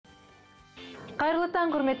Қайырлы таң,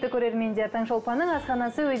 құрметті көрермендер. Таңшолпанның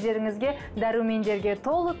асханасы өздеріңізге дәрумендерге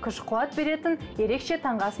толы күш-қуат беретін ерекше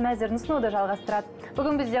таңғы ас мәзірін ұсынуды жалғастырады.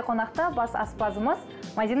 Бүгін бізде қонақта бас аспазымыз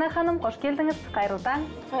Мадина ханым, қош келдіңіз. Қайырлы таң.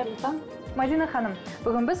 Қайырлы таң. Мадина ханым,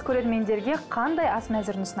 бүгін біз көрермендерге қандай ас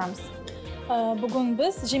мәзірін ұсынамыз? Бүгін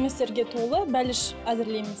біз жемістерге толы бәліш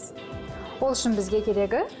әзірлейміз. Ол үшін бізге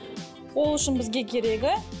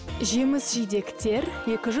керегі? Жеміс-жидектер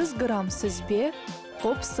 200 грамм сүзбе,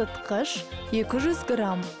 қопсытқыш, 200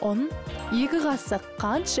 грамм ұн, 2 қасық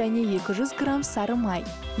қант және 200 грамм сары май.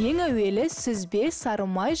 Ең әуелі сүзбе, сары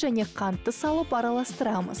май және қантты салып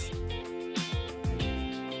араластырамыз.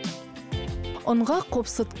 Ұнға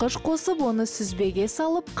қопсытқыш қосып, оны сүзбеге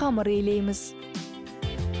салып қамыр елейміз.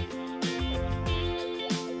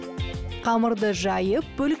 Қамырды жайып,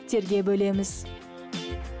 бөліктерге бөлеміз.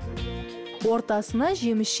 Ортасына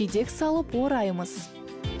жеміс-жидек салып ораймыз.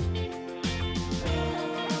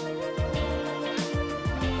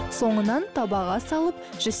 Соңынан табаға салып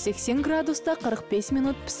 180 градуста 45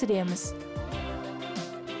 минут пісіреміз.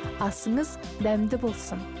 Асыңыз дәмді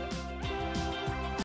болсын.